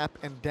Punch app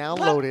and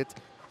download it.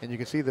 And you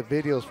can see the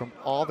videos from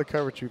all the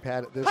coverage we've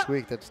had this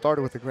week that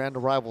started with the grand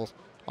arrivals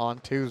on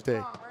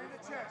Tuesday.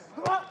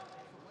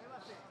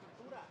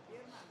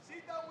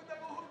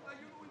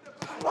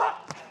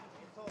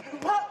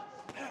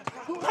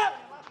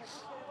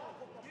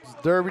 It's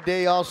Derby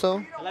Day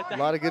also. A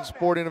lot of good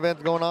sporting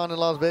events going on in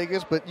Las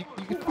Vegas, but you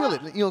can feel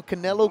it. You know,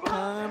 Canelo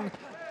Khan,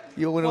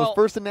 you know, when it was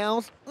first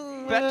announced,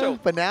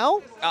 but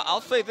now?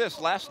 I'll say this.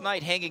 Last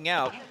night hanging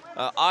out,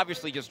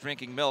 obviously just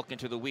drinking milk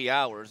into the wee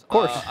hours. Of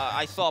course.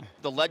 I saw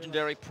the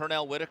legendary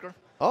Pernell Whitaker.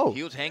 Oh.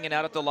 He was hanging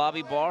out at the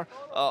lobby bar.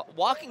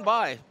 Walking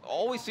by,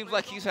 always seems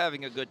like he's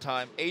having a good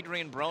time.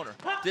 Adrian Broner.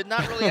 Did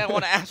not really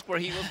want to ask where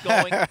he was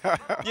going.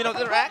 You know,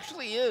 there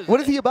actually is. What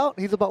is he about?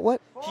 He's about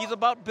what? He's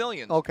about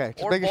billions. Okay,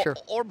 just making sure.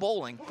 Or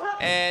bowling.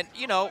 And,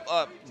 you know,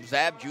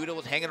 Zab Judah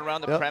was hanging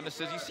around the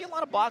premises. You see a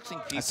lot of boxing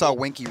people. I saw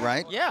Winky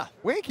Wright. Yeah.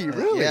 Winky,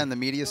 really? Yeah, in the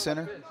media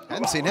center. I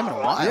haven't seen him in a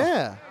while.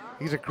 Yeah.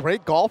 He's a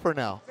great golfer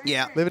now.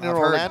 Yeah. Living in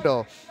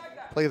Orlando.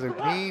 Plays a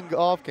mean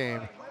golf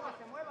game.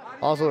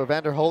 Also,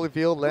 Evander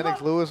Holyfield,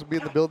 Lennox Lewis will be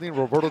in the building.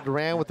 Roberto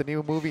Duran with the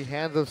new movie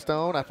Hands of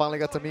Stone. I finally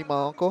got to meet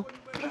my uncle.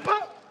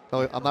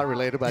 No, I'm not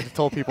related, but I just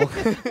told people.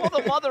 Well,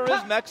 the mother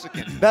is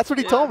Mexican. That's what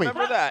he told me.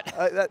 Remember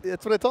that?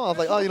 That's what I told him. I was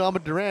like, oh, you know, I'm a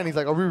Duran. He's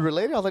like, are we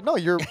related? I was like, no,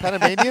 you're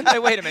Panamanian. Hey,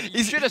 wait a minute.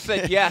 You should have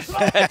said yes.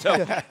 That's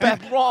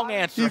a wrong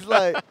answer. He's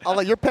like, I'm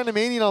like, you're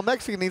Panamanian, I'm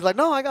Mexican. He's like,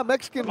 no, I got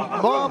Mexican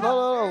mom. Blah, blah,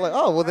 blah. I was like,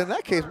 oh, well, in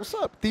that case, what's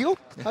up, Theo?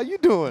 How you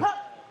doing?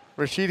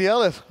 Rashid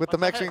Ellis with the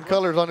Mexican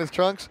colors on his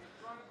trunks,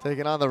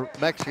 taking on the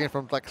Mexican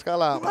from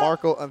Tlaxcala,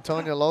 Marco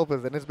Antonio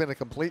Lopez, and it's been a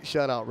complete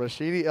shutout.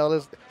 Rashid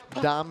Ellis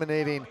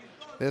dominating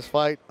this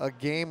fight, a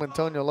game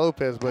Antonio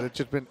Lopez, but it's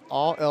just been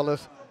all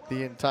Ellis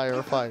the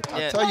entire fight.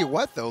 I'll tell you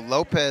what, though,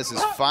 Lopez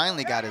has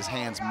finally got his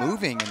hands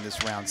moving in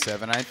this round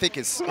 7. I think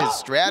his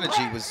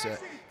strategy was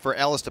for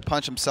Ellis to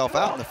punch himself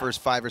out in the first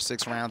 5 or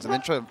 6 rounds and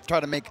then try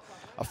to make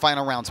a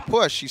final rounds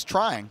push. He's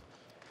trying,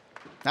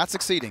 not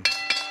succeeding.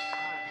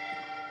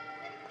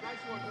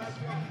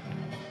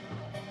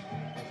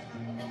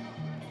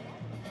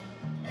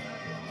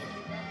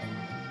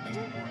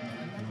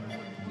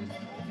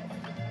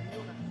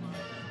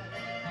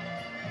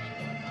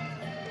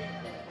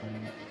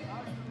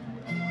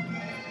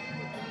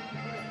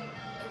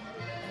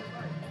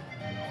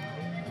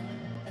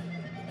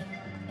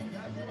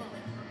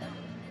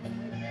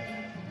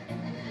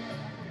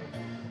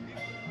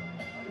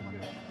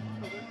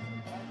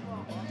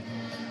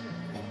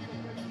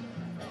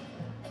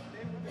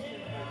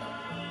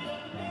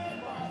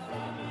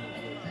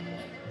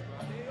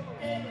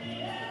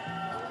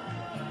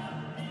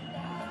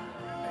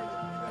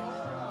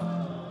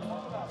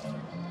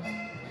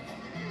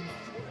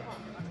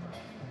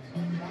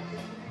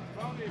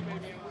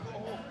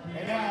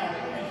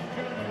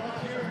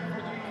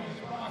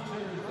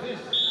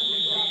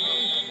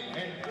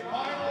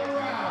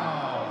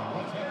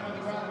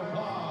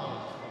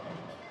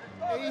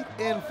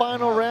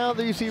 final round.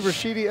 There you see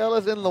Rashid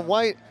Ellis in the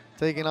white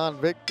taking on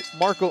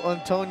Marco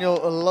Antonio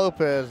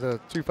Lopez. The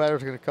two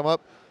fighters are going to come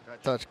up,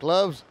 touch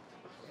gloves.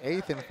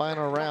 8th and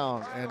final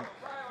round. And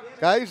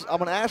guys, I'm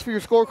going to ask for your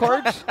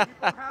scorecards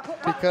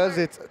because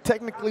it's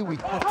technically we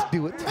have to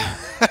do it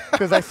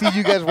because I see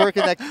you guys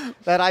working that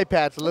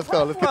iPad. So let's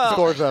go. Let's get the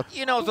scores up.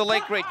 You know, as the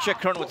late great Chick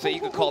Hearn would say,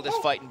 you could call this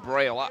fight in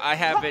Braille. I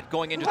have it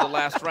going into the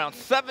last round,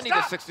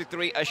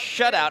 70-63, a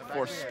shutout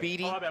for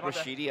speedy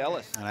Rashid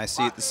Ellis. And I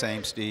see it the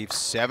same, Steve.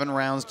 7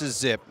 rounds to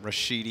zip,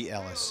 Rashid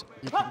Ellis.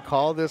 You can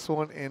call this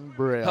one in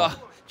Braille.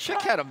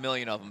 Chick had a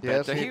million of them.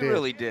 Yes, he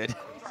really did.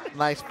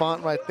 Nice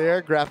font right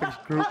there.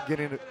 Graphics group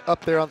getting it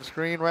up there on the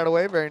screen right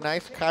away. Very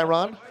nice.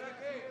 Chiron.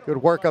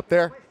 Good work up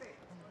there.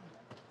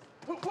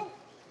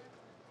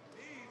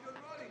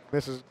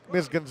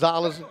 Ms.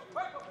 Gonzalez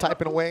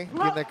typing away,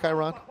 getting that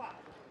Chiron.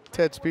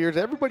 Ted Spears.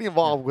 Everybody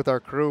involved with our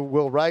crew.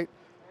 Will Wright,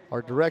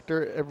 our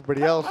director,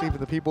 everybody else, even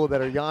the people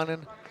that are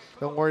yawning.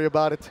 Don't worry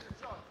about it.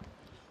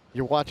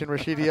 You're watching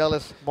Rashid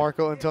Ellis,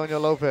 Marco Antonio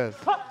Lopez.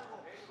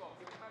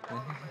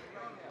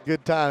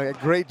 Good time. A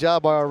great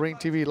job by our Ring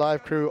TV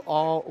live crew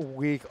all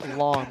week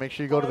long. Make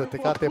sure you go to the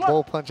Tecate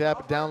Bowl Punch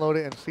app, download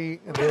it, and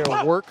see their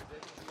work.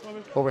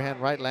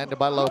 Overhand right landed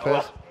by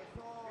Lopez.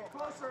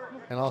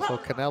 And also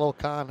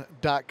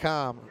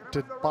CaneloCon.com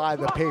to buy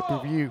the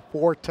pay-per-view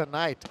for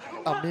tonight.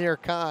 Amir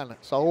Khan,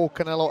 Saul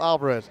Canelo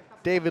Alvarez,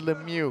 David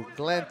Lemieux,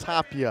 Glenn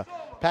Tapia,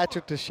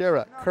 Patrick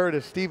Teixeira,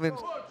 Curtis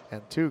Stevens,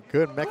 and 2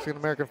 good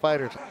Mexican-American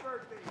fighters.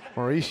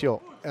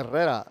 Mauricio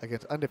Herrera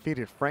against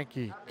undefeated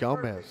Frankie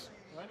Gomez.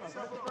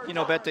 You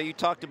know, Beto, you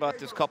talked about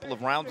this a couple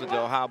of rounds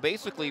ago, how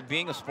basically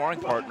being a sparring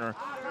partner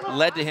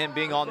led to him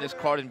being on this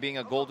card and being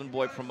a Golden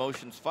Boy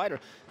Promotions fighter.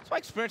 That's why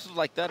experiences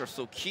like that are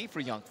so key for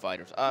young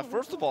fighters.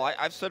 First of all,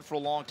 I've said for a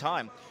long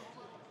time,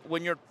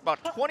 when you're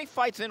about 20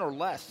 fights in or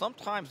less,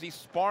 sometimes these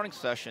sparring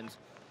sessions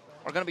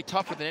are going to be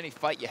tougher than any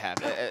fight you have.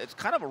 It's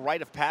kind of a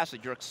rite of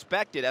passage. You're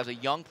expected as a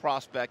young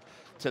prospect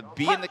to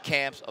be in the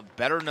camps of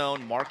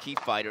better-known marquee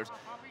fighters.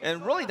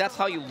 And really, that's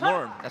how you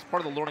learn. That's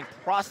part of the learning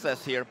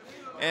process here.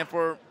 And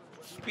for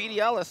Speedy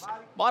Ellis,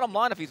 bottom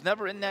line, if he's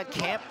never in that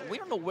camp, we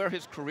don't know where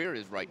his career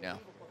is right now.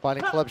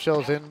 Fighting club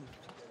shows in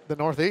the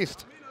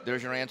Northeast.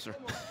 There's your answer.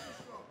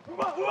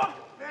 I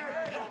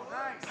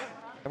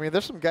mean,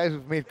 there's some guys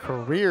who've made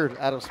careers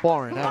out of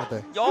sparring,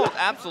 haven't they? Oh,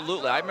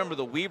 absolutely. I remember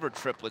the Weaver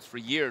triplets for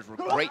years were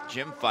great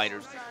gym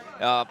fighters.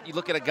 You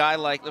look at a guy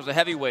like, there's a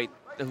heavyweight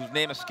whose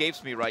name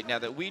escapes me right now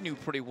that we knew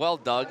pretty well,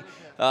 Doug,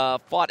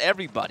 fought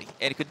everybody,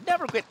 and he could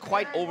never get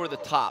quite over the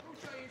top.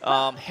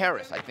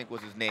 Harris, I think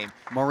was his name.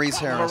 Maurice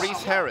Harris.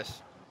 Maurice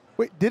Harris.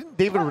 Wait, didn't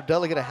David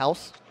Rodella get a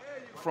house?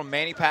 From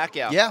Manny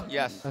Pacquiao. Yeah.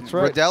 Yes. That's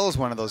right. Rodella's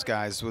one of those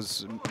guys.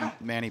 Was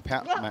Manny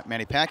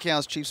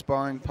Pacquiao's chief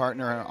sparring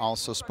partner, and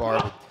also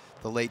sparred with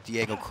the late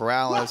Diego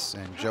Corrales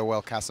and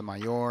Joel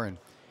Casamayor and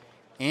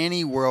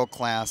any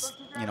world-class,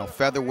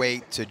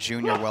 featherweight to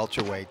junior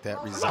welterweight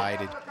that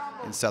resided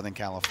in Southern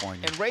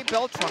California. And Ray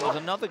Beltran was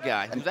another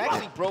guy who's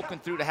actually broken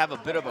through to have a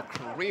bit of a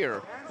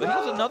career, but he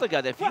was another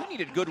guy that if you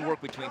needed good work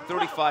between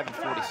 35 and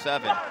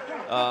 47,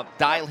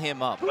 dial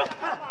him up.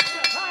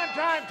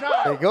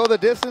 They go the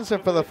distance,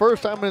 and for the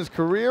first time in his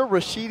career,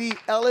 Rashid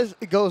Ellis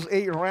goes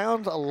 8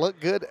 rounds. Look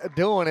good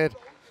doing it.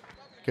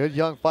 Good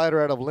young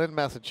fighter out of Lynn,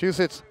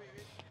 Massachusetts.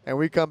 And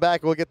we come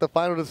back, we'll get the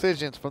final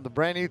decisions from the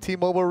brand new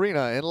T-Mobile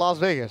Arena in Las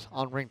Vegas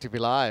on Ring TV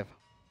Live.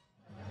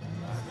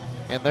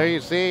 And there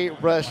you see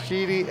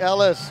Rashid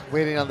Ellis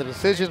waiting on the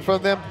decisions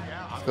from them.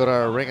 Let's go to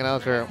our ring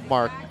announcer,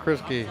 Mark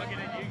Kriske.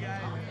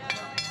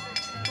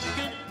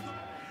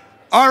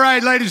 All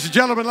right, ladies and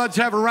gentlemen, let's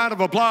have a round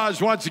of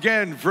applause once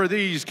again for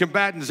these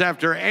combatants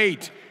after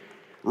 8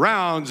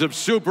 rounds of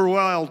super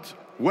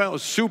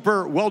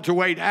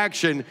welterweight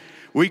action.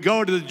 We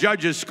go to the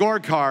judges'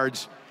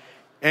 scorecards,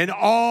 and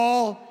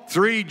all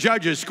 3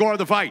 judges score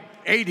the fight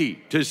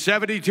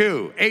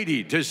 80-72,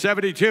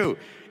 80-72,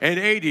 and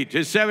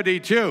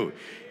 80-72.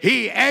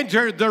 He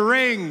entered the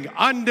ring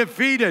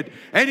undefeated,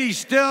 and he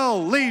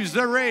still leaves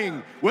the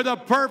ring with a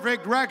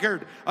perfect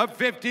record of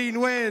 15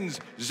 wins,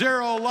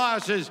 0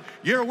 losses.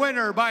 Your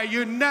winner by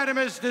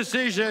unanimous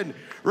decision,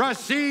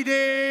 Rashid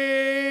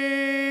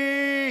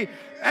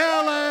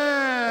Ellis.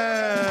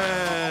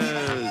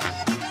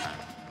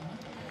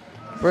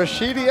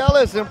 Rashid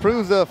Ellis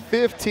improves to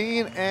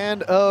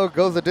 15-0,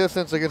 goes the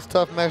distance against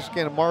tough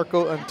Mexican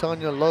Marco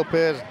Antonio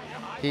Lopez.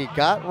 He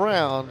got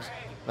rounds.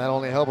 Not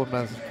only helped him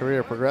as his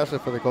career progresses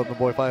for the Golden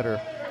Boy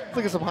fighter. Let's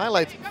look at some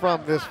highlights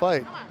from this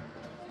fight.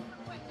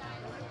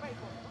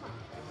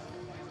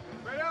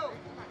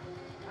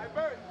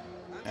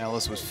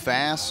 Ellis was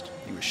fast,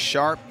 he was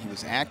sharp, he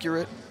was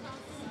accurate,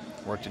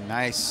 worked a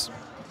nice,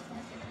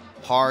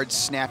 hard,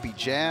 snappy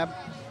jab.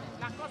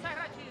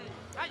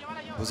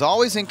 Was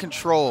always in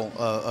control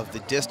of the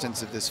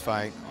distance of this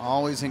fight,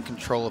 always in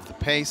control of the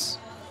pace.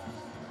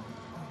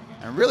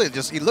 And really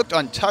he looked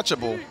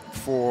untouchable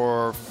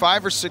for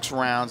 5 or 6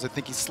 rounds. I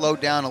think he slowed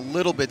down a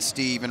little bit,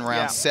 Steve, in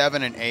round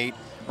 7 and 8.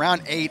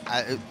 Round 8,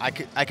 I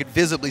could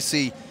visibly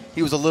see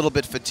he was a little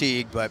bit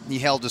fatigued, but he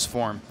held his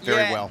form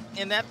very well.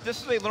 And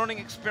this is a learning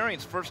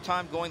experience. First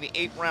time going the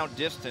 8-round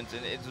distance,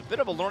 and it's a bit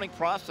of a learning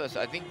process.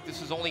 I think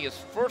this is only his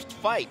first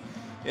fight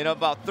in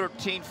about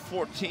 13,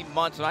 14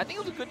 months, and I think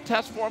it was a good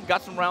test for him.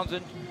 Got some rounds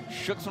in,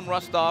 shook some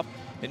rust off,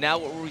 and now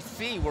what we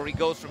see where he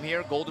goes from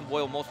here. Golden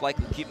Boy will most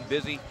likely keep him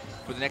busy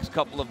for the next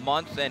couple of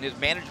months, and his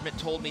management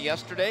told me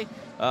yesterday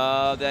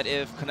that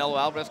if Canelo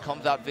Alvarez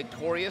comes out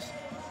victorious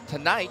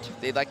tonight,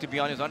 they'd like to be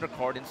on his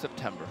undercard in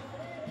September.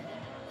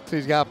 So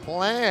he's got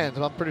plans.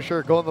 I'm pretty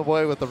sure Golden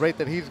Boy, with the rate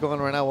that he's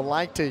going right now, would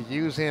like to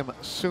use him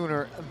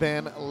sooner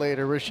than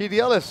later. Rashid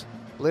Ellis,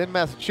 Lynn,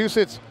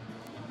 Massachusetts,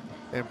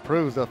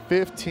 improves to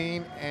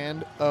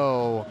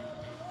 15-0.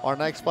 Our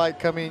next fight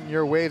coming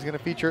your way is going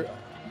to feature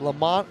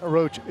Lamont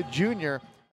Roach Jr.